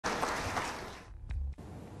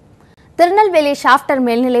Tirunelveli Shaffter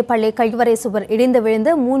மேல்நிலைப்பள்ளி கழிவறை சுவர் இடிந்து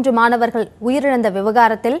விழுந்து 3 மாணவர்கள் உயிரிழந்த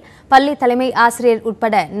விவகாரத்தில் பள்ளி தலைமை ஆசிரியர்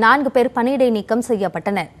உட்பட 4 பேர் பணியிடை நீக்கம்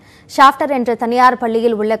செய்யப்பட்டனர். ஷாஃப்டர் என்ற தனியார்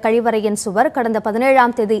பள்ளியில் உள்ள கழிவறையின் சுவர் கடந்த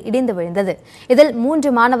 17ஆம் தேதி இடிந்து விழுந்தது. இதில்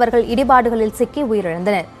 3 மாணவர்கள் இடிபாடுகளில் சிக்கி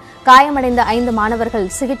உயிரிழந்தனர். காயமடைந்த 5 மாணவர்கள்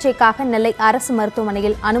சிகிச்சைக்காக நெல்லை அரசு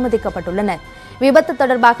மருத்துவமனையில் அனுமதிக்கப்பட்டுள்ளனர். விபத்து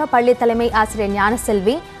தொடர்பாக பள்ளி தலைமை ஆசிரியர்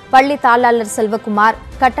ஞானசெல்வி, பள்ளி தாளாளர் செல்வகுமார்,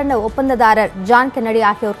 கட்டண ஒப்பந்ததாரர் ஜான் கென்னடி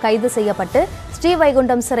ஆகியோர் கைது செய்யப்பட்டு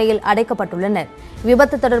ஸ்ரீவைகுண்டம் சிறையில் அடைக்கப்பட்டுள்ளனர்.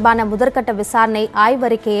 விபத்து தொடர்பான முதற்கட்ட விசாரணை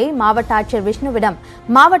ஆய்வறிக்கையை மாவட்ட ஆட்சியர் விஷ்ணுவிடம்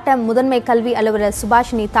மாவட்ட முதன்மை கல்வி அலுவலர்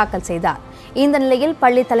சுபாஷினி தாக்கல் செய்தார். இந்த நிலையில்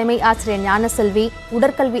பள்ளி தலைமை ஆசிரியர் ஞானசெல்வி,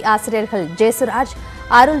 உடற்கல்வி ஆசிரியர்கள் ஜேசுராஜ்,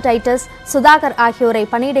 அருள் டைட்டஸ், சுதாகர் ஆகியோரை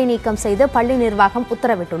பணியிடை நீக்கம் செய்து பள்ளி நிர்வாகம்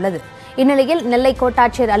உத்தரவிட்டுள்ளது. இந்நிலையில் நெல்லை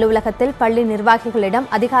கோட்டாட்சியர் அலுவலகத்தில் பள்ளி நிர்வாகிகளிடம்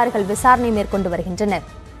அதிகாரிகள் விசாரணை மேற்கொண்டு வருகின்றனர்.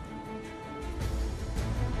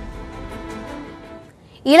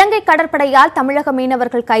 இலங்கை கடற்படையால் தமிழக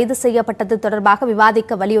மீனவர்கள் கைது செய்யப்பட்டது தொடர்பாக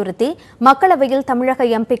விவாதிக்க வலியுறுத்தி மக்களவையில் தமிழக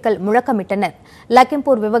எம்பிக்கள் முழக்கமிட்டனர்.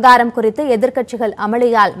 லக்கிம்பூர் விவகாரம் குறித்து எதிர்க்கட்சிகள்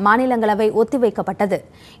அமளியால் மாநிலங்களவை ஒத்திவைக்கப்பட்டது.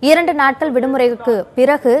 2 நாட்கள் விடுமுறைக்கு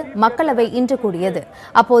பிறகு மக்களவை இன்று கூடியது.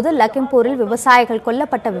 அப்போது லக்கிம்பூரில் விவசாயிகள்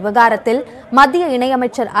கொல்லப்பட்ட விவகாரத்தில் மத்திய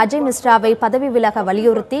இணையமைச்சர் அஜய் மிஸ்ராவை பதவி விலக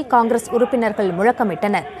வலியுறுத்தி காங்கிரஸ் உறுப்பினர்கள்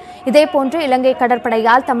முழக்கமிட்டனர். இதேபோன்று இலங்கை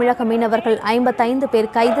கடற்படையால் தமிழக மீனவர்கள் 55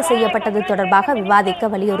 பேர் கைது செய்யப்பட்டது தொடர்பாக விவாதிக்க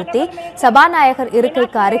வலியுறுத்தி சபாநாயகர்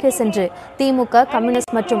இருக்கைக்கு அருகே சென்று திமுக,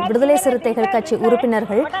 கம்யூனிஸ்ட் மற்றும் விடுதலை சிறுத்தைகள் கட்சி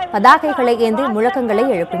உறுப்பினர்கள் பதாகைகளை ஏந்தி முழக்கங்களை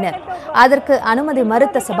எழுப்பினர். அதற்கு அனுமதி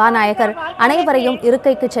மறுத்த சபாநாயகர் அனைவரையும்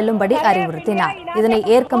இருக்கைக்கு செல்லும்படி அறிவுறுத்தினார். இதனை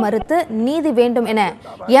ஏற்க மறுத்து நீதி வேண்டும் என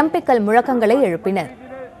எம்பிக்கள் முழக்கங்களை எழுப்பினர்.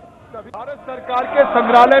 भारत सरकार के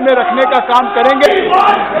संग्रहालय में रखने का काम करेंगे.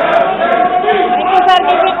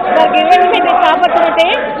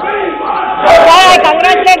 I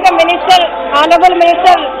congratulate the minister, honorable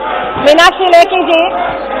minister Meenakshi Lekhi ji,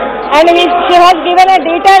 and she has given a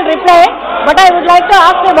detailed reply. But I would like to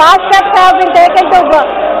ask what steps have been taken to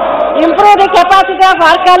improve the capacity of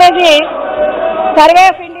archaeology survey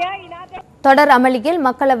of India. தொடர் அமளியில்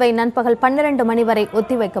மக்களவை நண்பகல் 12 மணி வரை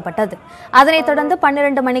ஒத்திவைக்கப்பட்டது. அதனைத் தொடர்ந்து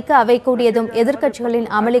 12 மணிக்கு அவை கூடியதும் எதிர்க்கட்சிகளின்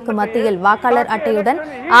அமளிக்கு மத்தியில் வாக்காளர் அட்டையுடன்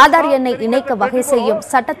ஆதார் எண்ணை இணைக்க வகை செய்யும்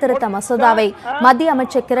சட்ட திருத்த மசோதாவை மத்திய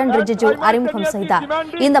அமைச்சர் கிரண் ரிஜிஜு அறிமுகம் செய்தார்.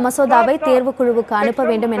 இந்த மசோதாவை தேர்வுக்குழுவுக்கு அனுப்ப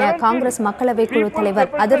வேண்டும் என காங்கிரஸ் மக்களவை குழு தலைவர்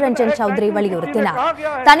அதிர் ரஞ்சன் சௌத்ரி வலியுறுத்தினார்.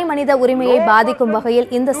 தனி மனித உரிமையை பாதிக்கும் வகையில்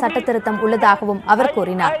இந்த சட்ட திருத்தம் உள்ளதாகவும் அவர்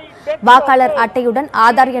கூறினார். வாக்காளர் அட்டையுடன்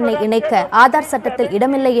ஆதார் எண்ணை இணைக்க ஆதார் சட்டத்தில்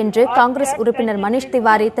இடமில்லை என்று காங்கிரஸ் உறுப்பினர் மனிஷ்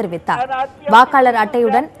திவாரி தெரிவித்தார். வாக்காளர்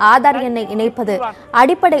அட்டையுடன் ஆதார் எண்ணை இணைப்பது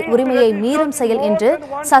அடிப்படை உரிமையை மீறும் செயல் என்று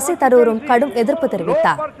சசி தரூரும் கடும் எதிர்ப்பு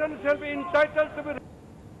தெரிவித்தார்.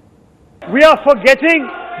 We are forgetting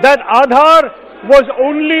that Aadhaar was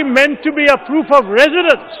only meant to be a proof of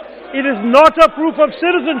residence. It is not a proof of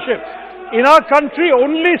citizenship. In our country,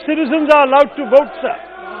 only citizens are allowed to vote, sir.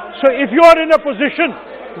 So if you are in a position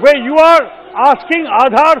where you are asking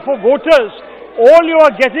Aadhaar for voters, all you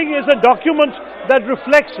are getting is a document that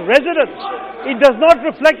reflects residence. It does not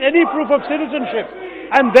reflect any proof of citizenship,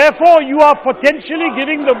 and therefore you are potentially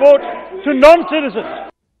giving the vote to non-citizens.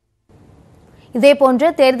 இதேபோன்று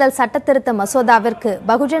தேர்தல் சட்டத்திருத்த மசோதாவிற்கு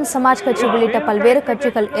பகுஜன் சமாஜ் கட்சி உள்ளிட்ட பல்வேறு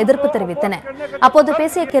கட்சிகள் எதிர்ப்பு தெரிவித்தன. அப்போது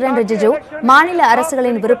பேசிய கிரண் ரிஜிஜு, மாநில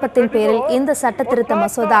அரசுகளின் விருப்பத்தின் பேரில் இந்த சட்டத்திருத்த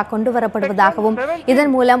மசோதா கொண்டுவரப்படுவதாகவும்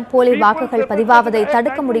இதன் மூலம் போலி வாக்குகள் பதிவாவதை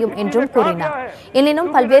தடுக்க முடியும் என்றும் கூறினார்.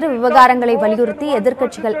 எனினும் பல்வேறு விவகாரங்களை வலியுறுத்தி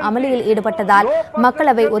எதிர்க்கட்சிகள் அமளியில் ஈடுபட்டதால்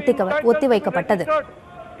மக்களவை ஒத்திவைக்கப்பட்டது.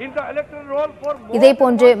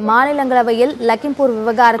 இதேபோன்று மாநிலங்களவையில் லக்கிம்பூர்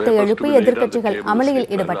விவகாரத்தை எழுப்பி எதிர்க்கட்சிகள் அமளியில்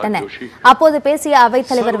ஈடுபட்டன. அப்போது பேசிய அவைத்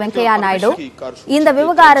தலைவர் வெங்கையா நாயுடு, இந்த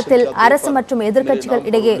விவகாரத்தில் அரசு மற்றும் எதிர்க்கட்சிகள்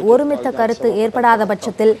இடையே ஒருமித்த கருத்து ஏற்படாத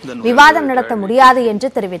பட்சத்தில் விவாதம் நடத்த முடியாது என்று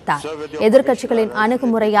தெரிவித்தார். எதிர்க்கட்சிகளின்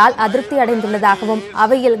அணுகுமுறையால் அதிருப்தி அடைந்துள்ளதாகவும்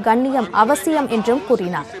அவையில் கண்ணியம் அவசியம் என்றும்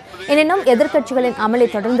கூறினார். எனினும் எதிர்க்கட்சிகளின் அமளி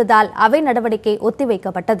தொடர்ந்ததால் அவை நடவடிக்கை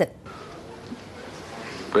ஒத்திவைக்கப்பட்டது.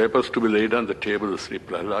 Papers to be laid on the table, Sri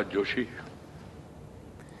Prahlad Joshi.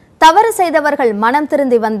 தவறு செய்தவர்கள் மனம்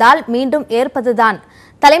திருந்தி வந்தால் மீண்டும் ஏற்பதுதான்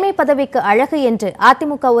தலைமை பதவிக்கு அழகு என்று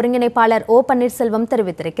அதிமுக ஒருங்கிணைப்பாளர் ஓ பன்னீர்செல்வம்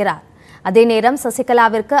தெரிவித்திருக்கிறார். அதே நேரம்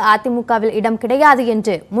சசிகலாவிற்கு அதிமுகவில் இடம் கிடையாது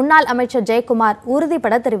என்று முன்னாள் அமைச்சர் ஜெயக்குமார்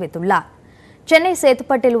உறுதிபட தெரிவித்துள்ளார். சென்னை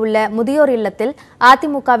சேத்துப்பட்டில் உள்ள முதியோர் இல்லத்தில்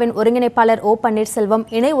அதிமுகவின் ஒருங்கிணைப்பாளர் ஓ பன்னீர்செல்வம்,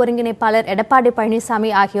 இணை ஒருங்கிணைப்பாளர் எடப்பாடி பழனிசாமி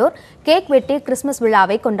ஆகியோர் கேக் வெட்டி கிறிஸ்துமஸ்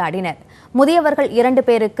விழாவை கொண்டாடினர். முதியவர்கள் 2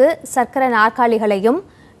 பேருக்கு சக்கர நாற்காலிகளையும்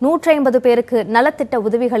 150 பேருக்கு நலத்திட்ட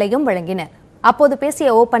உதவிகளையும் வழங்கினர். அப்போது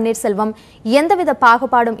பேசிய ஓ பன்னீர்செல்வம் எந்தவித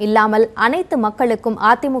பாகுபாடும் இல்லாமல் அனைத்து மக்களுக்கும்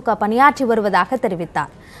அதிமுக பணியாற்றி வருவதாக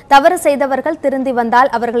தெரிவித்தார். தவறு செய்தவர்கள் திருந்தி வந்தால்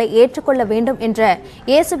அவர்களை ஏற்றுக்கொள்ள வேண்டும் என்ற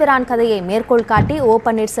இயேசுபிரான் கதையை மேற்கோள் காட்டி ஓ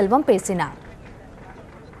பன்னீர்செல்வம் பேசினார்.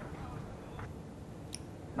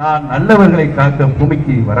 நான் நல்லவர்களை காக்க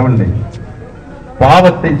பூமிக்கு வரவில்லை,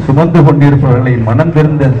 பாவத்தை சுமந்து கொண்டிருப்பவர்களை மனம்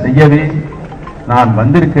திருந்த செய்யவே நான்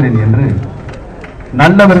வந்திருக்கிறேன் என்று.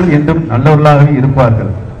 நல்லவர்கள் என்றும் நல்லவர்களாகவே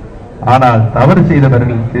இருப்பார்கள். ஆனால் தவறு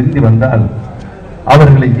செய்தவர்கள் திருந்தி வந்தால்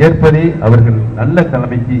அவர்களை ஏற்பதே அவர்கள் நல்ல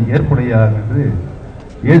தலைமைக்கு ஏற்புடையார் என்று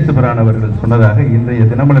இயேசுபிரான் அவர்கள் சொன்னதாக இன்றைய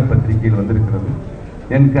தினமலர் பத்திரிகையில் வந்திருக்கிறது.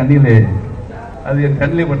 என் கண்ணிலே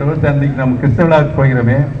பட்டவர் அன்றைக்கு நாம் கிறிஸ்தவர்களாக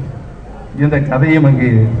போகிறோமே, இந்த கதையும் அங்கே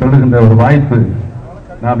சொல்லுகின்ற ஒரு வாய்ப்பு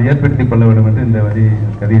நாம் ஏற்படுத்திக் கொள்ள வேண்டும் என்று இந்த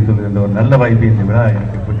கதையை சொல்லுகின்ற ஒரு நல்ல வாய்ப்பை இந்த விழா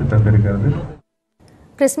எனக்கு பெற்று தந்திருக்கிறது.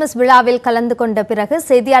 கிறிஸ்துமஸ் விழாவில் கலந்து கொண்ட பிறகு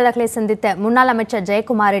செய்தியாளர்களை சந்தித்த முன்னாள் அமைச்சர்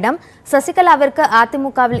ஜெயக்குமாரிடம் சசிகலாவிற்கு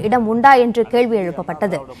அதிமுகவில் இடம் உண்டா என்று கேள்வி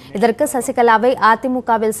எழுப்பப்பட்டது. இதற்கு சசிகலாவை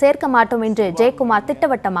அதிமுகவில் சேர்க்க மாட்டோம் என்று ஜெயக்குமார்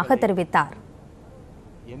திட்டவட்டமாக தெரிவித்தார்.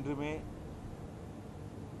 என்றுமே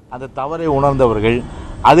அந்த தவறை உணர்ந்தவர்கள்,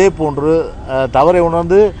 அதே போன்று தவறை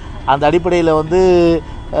உணர்ந்து அந்த அடிப்படையில்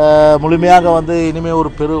முழுமையாக இனிமேல்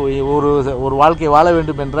ஒரு வாழ்க்கை வாழ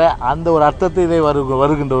வேண்டும் என்ற அந்த ஒரு அர்த்தத்திலே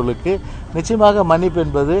வருகின்றவர்களுக்கு நிச்சயமாக மன்னிப்பு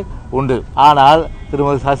என்பது உண்டு. ஆனால்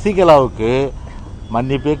திருமதி சசிகலாவுக்கு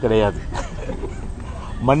மன்னிப்பே கிடையாது,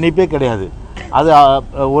 மன்னிப்பே கிடையாது. அது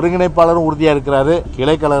ஒருங்கிணைப்பாளரும் உறுதியாக இருக்கிறாரு.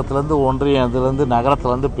 கிளைக்கழகத்திலேருந்து, ஒன்றியத்திலேருந்து,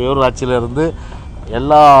 நகரத்திலேருந்து, பேரூராட்சியிலேருந்து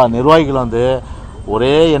எல்லா நிர்வாகிகளும்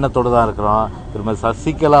ஒரே எண்ணத்தோடு தான் இருக்கிறோம். திருமதி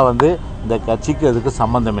சசிகலா இந்த கட்சிக்கு அதுக்கு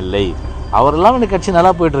சம்பந்தம் இல்லை. அவரெல்லாம் இந்த கட்சி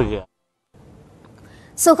நல்லா போயிட்டு இருக்கு.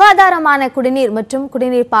 சுகாதாரமான குடிநீர் மற்றும்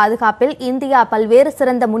குடிநீர் பாதுகாப்பில் இந்தியா பல்வேறு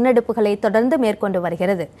சிறந்த முன்னெடுப்புகளை தொடர்ந்து மேற்கொண்டு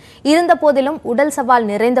வருகிறது. இருந்த போதிலும் உடல் சவால்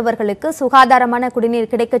நிறைந்தவர்களுக்கு சுகாதாரமான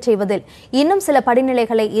குடிநீர் கிடைக்கச் செய்வதில் இன்னும் சில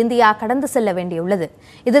படிநிலைகளை இந்தியா கடந்து செல்ல வேண்டியுள்ளது.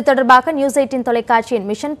 இது தொடர்பாக நியூஸ்18 தொலைக்காட்சியின்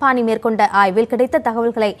மிஷன் பாணி மேற்கொண்ட ஆய்வில் கிடைத்த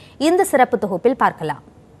தகவல்களை இந்த சிறப்பு தொகுப்பில் பார்க்கலாம்.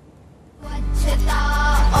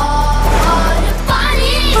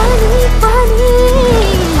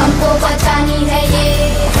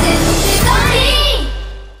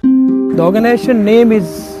 The organization name is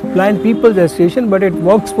Blind People's Association, but it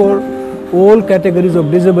works for all categories of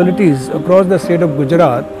disabilities across the state of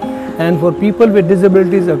Gujarat and for people with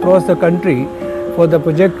disabilities across the country for the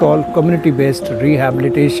project called community-based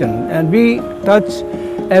rehabilitation. And we touch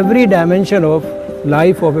every dimension of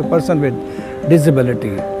life of a person with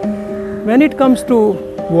disability. When it comes to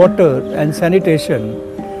water and sanitation,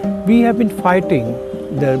 we have been fighting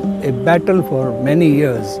a battle for many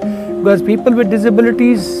years because people with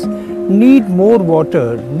disabilities need more water,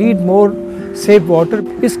 need more safe water.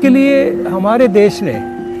 इसके लिए हमारे देश ने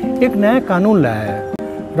एक नया कानून लाया है,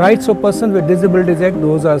 rights of person with disabilities act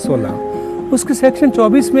 2016। उसके सेक्शन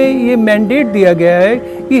 24 में ये मैंडेट दिया गया है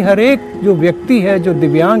कि हर एक जो व्यक्ति है, जो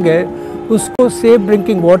दिव्यांग है, उसको सेफ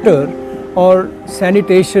ड्रिंकिंग वाटर और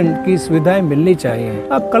सैनिटेशन की सुविधाएं मिलनी चाहिए।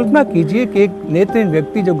 आप कल्पना कीजिए कि एक नेत्रहीन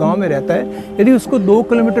व्यक्ति जो गांव में रहता है, यदि उसको 2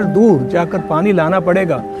 किलोमीटर दूर जाकर पानी लाना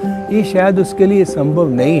पड़ेगा, ये शायद उसके लिए संभव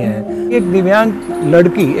नहीं है। एक दिव्यांग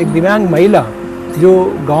लड़की, एक दिव्यांग महिला जो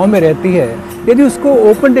गांव में रहती है, यदि उसको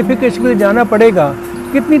ओपन डेफिकेशन के लिए जाना पड़ेगा,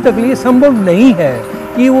 कितनी तकलीफ, संभव नहीं है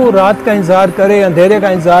कि वो रात का इंतजार करे, अंधेरे का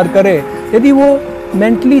इंतजार करे। यदि वो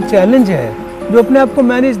मेंटली चैलेंज है, जो अपने आप को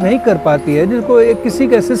मैनेज नहीं कर पाती है, जिसको किसी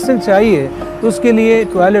का असिस्टेंस चाहिए, तो उसके लिए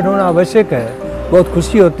टॉयलेट होना आवश्यक है। बहुत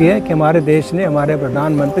खुशी होती है कि हमारे देश ने, हमारे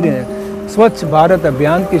प्रधानमंत्री ने स्वच्छ भारत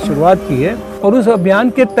अभियान की शुरुआत की है और उस अभियान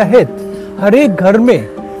के तहत हर एक घर में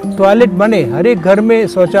टॉयलेट बने, हर एक घर में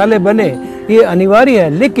शौचालय बने, ये अनिवार्य है।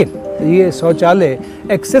 लेकिन ये शौचालय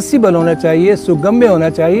एक्सेसिबल होना चाहिए, सुगम्य होना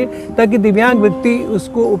चाहिए, ताकि दिव्यांग व्यक्ति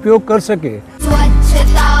उसको उपयोग कर सके।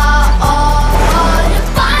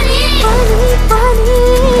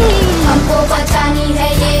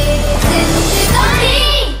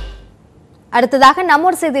 அடுத்ததாக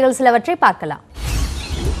நம்மூர் செய்திகள் சிலவற்றை பார்க்கலாம்.